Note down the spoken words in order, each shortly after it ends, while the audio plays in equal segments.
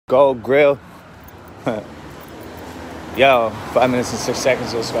Gold Grill. Yo, 5 minutes and 6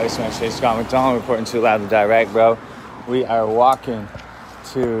 seconds. This Spice Man, Chase Scott McDonald reporting to Loud and Direct, bro. We are walking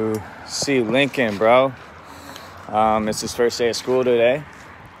to see Lincoln, bro. It's his first day of school today.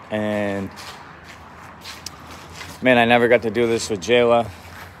 And, man, I never got to do this with Jayla.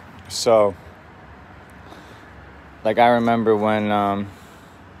 So, like, I remember when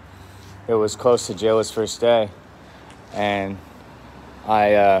it was close to Jayla's first day. And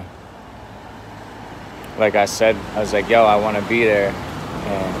like I said, I was like, yo, I want to be there.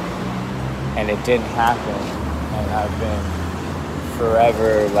 And it didn't happen. And I've been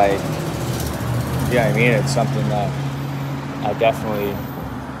forever, like, you know what I mean? It's something that I definitely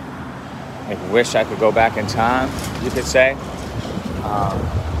wish I could go back in time, you could say.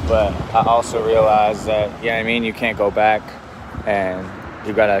 But I also realized that, you know what I mean? You can't go back, and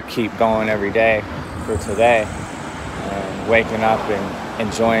you got to keep going every day for today. And waking up and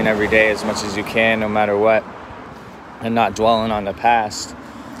enjoying every day as much as you can, no matter what, and not dwelling on the past.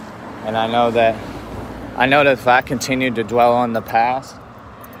 And I know that if I continued to dwell on the past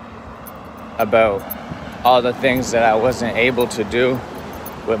about all the things that I wasn't able to do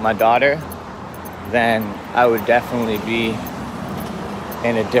with my daughter, then I would definitely be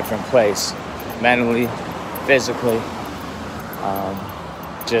in a different place, mentally, physically.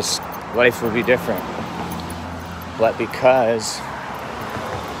 Just life would be different. But because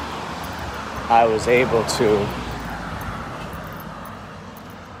I was able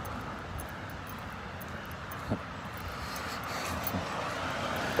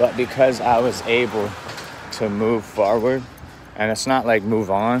to move forward, and it's not like move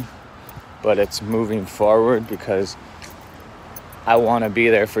on, but it's moving forward because I want to be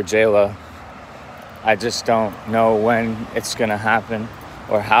there for Jayla. I just don't know when it's going to happen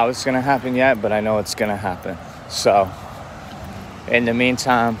or how it's going to happen yet, but I know it's going to happen. So, in the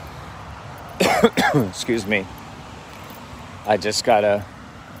meantime, excuse me, I just gotta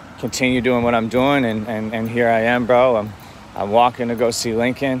continue doing what I'm doing, and here I am, bro. I'm walking to go see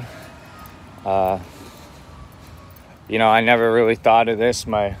Lincoln. You know, I never really thought of this.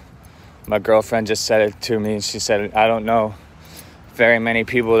 My girlfriend just said it to me, and she said, I don't know very many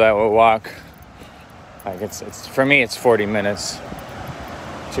people that will walk. Like, it's for me, it's 40 minutes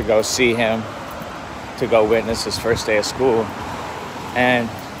to go see him, to go witness his first day of school. And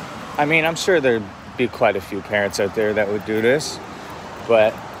I mean, I'm sure there'd be quite a few parents out there that would do this,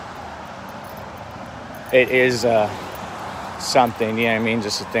 but it is something, you know what I mean,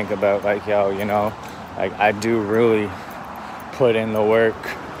 just to think about, like, yo, you know, like, I do really put in the work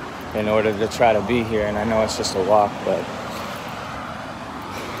in order to try to be here. And I know it's just a walk, but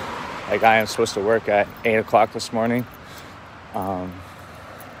like, I am supposed to work at 8 o'clock this morning.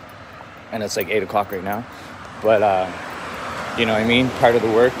 And it's like 8 o'clock right now. But, you know what I mean? Part of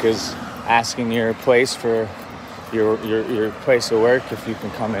the work is asking your place for your place of work if you can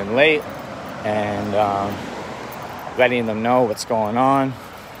come in late, and letting them know what's going on.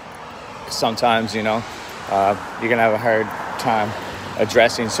 Sometimes, you know, you're going to have a hard time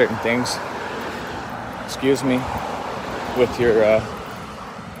addressing certain things, with your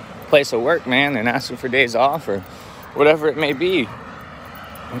place of work, man, and asking for days off or whatever it may be,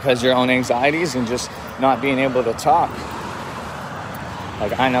 because your own anxieties and just not being able to talk.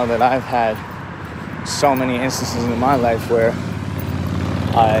 Like, I know that I've had so many instances in my life where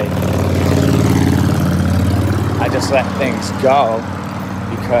I just let things go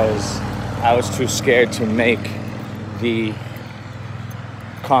because I was too scared to make the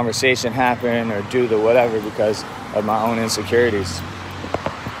conversation happen or do the whatever because of my own insecurities.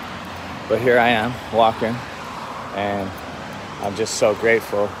 But here I am walking, and I'm just so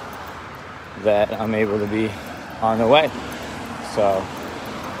grateful that I'm able to be on the way. So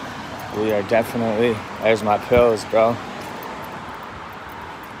we are definitely, there's my pills, bro.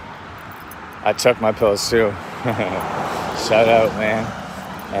 I took my pills too. Shout out, man.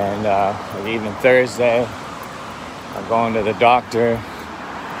 And even Thursday, I'm going to the doctor.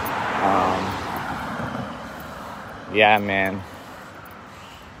 Yeah, man.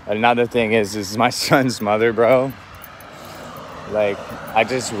 Another thing is my son's mother, bro. Like, I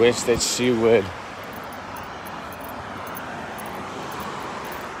just wish that she would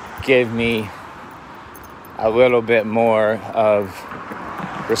give me a little bit more of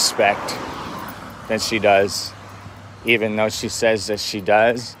respect than she does. Even though she says that she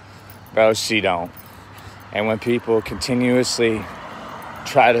does, bro, she don't. And when people continuously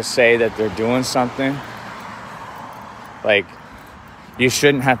try to say that they're doing something, like, you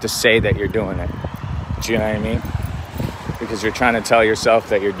shouldn't have to say that you're doing it. Do you know what I mean? Because you're trying to tell yourself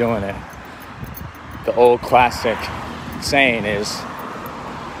that you're doing it. The old classic saying is,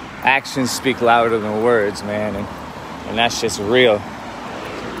 actions speak louder than words, man, and that's just real.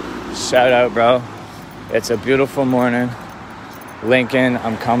 Shout out, bro. It's a beautiful morning. Lincoln,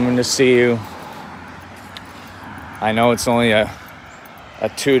 I'm coming to see you. I know it's only a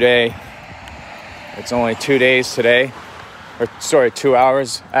 2-day. It's only 2 days today. 2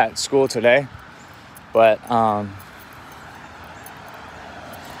 hours at school today. But I'm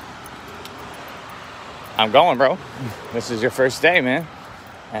going, bro. This is your first day, man.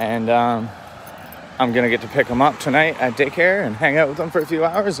 And I'm going to get to pick him up tonight at daycare and hang out with him for a few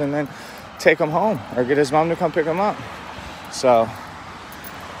hours and then take him home or get his mom to come pick him up. So,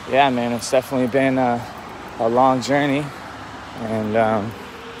 yeah, man, it's definitely been a long journey. And,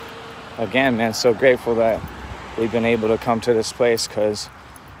 again, man, so grateful that we've been able to come to this place, because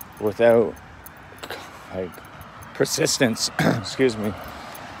without, like, persistence, excuse me,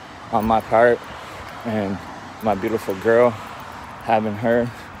 on my part and my beautiful girl, having her,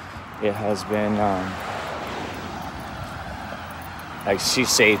 it has been, like, she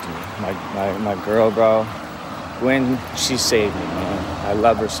saved me. My girl, bro, Gwen, she saved me, man. I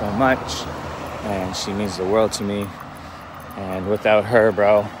love her so much, and she means the world to me. And without her,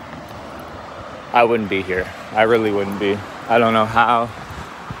 bro, I wouldn't be here. I really wouldn't be. I don't know how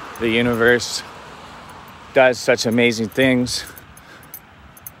the universe does such amazing things,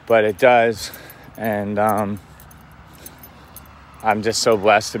 but it does. And I'm just so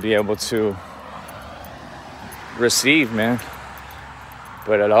blessed to be able to receive, man.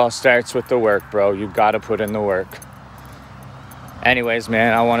 But it all starts with the work, bro. You gotta put in the work. Anyways,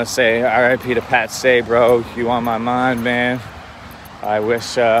 man, I want to say RIP to Pat Say, bro. You on my mind, man. I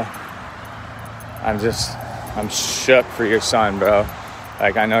wish, I'm shook for your son, bro.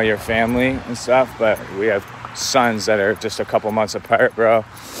 Like, I know your family and stuff, but we have sons that are just a couple months apart, bro.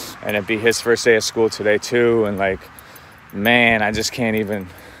 And it'd be his first day of school today, too. And, like, man, I just can't even,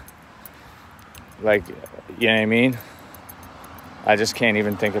 like, you know what I mean? I just can't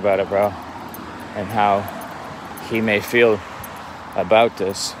even think about it, bro. And how he may feel about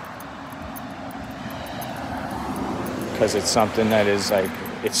this. Because it's something that is, like,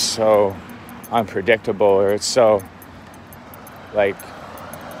 it's so unpredictable, or it's so, like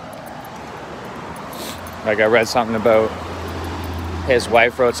I read something about his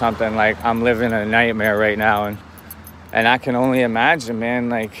wife wrote something like, I'm living a nightmare right now, and I can only imagine, man,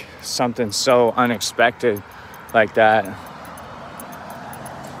 like, something so unexpected like that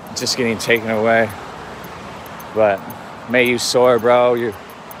just getting taken away. But may you soar, bro. You,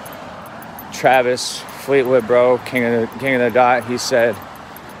 Travis Fleetwood, bro, king of the dot, he said,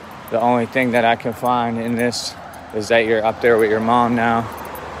 the only thing that I can find in this is that you're up there with your mom now.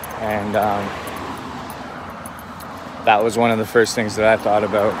 And that was one of the first things that I thought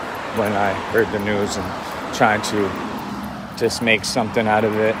about when I heard the news, and trying to just make something out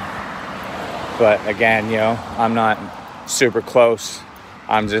of it. But again, you know, I'm not super close.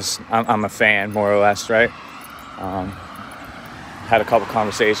 I'm a fan, more or less, right? Had a couple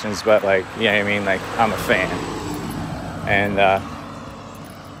conversations, but, like, you know what I mean? Like, I'm a fan. And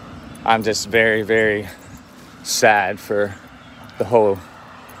I'm just very, very sad for the whole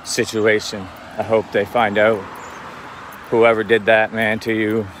situation. I hope they find out. Whoever did that, man, to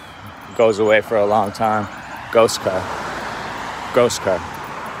you goes away for a long time. Ghost car.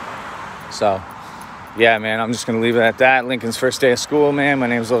 So, yeah, man, I'm just going to leave it at that. Lincoln's first day of school, man. My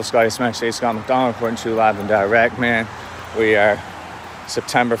name is Little Scotty Smash J. Scott McDonald, reporting to you live and direct, man. We are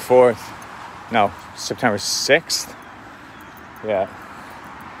September 6th. Yeah.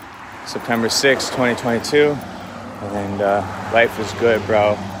 September 6th, 2022. And life is good,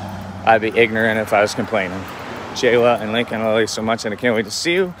 bro. I'd be ignorant if I was complaining. Jayla and Lincoln, I love you so much, and I can't wait to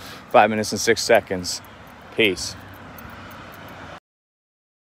see you. 5 minutes and 6 seconds. Peace.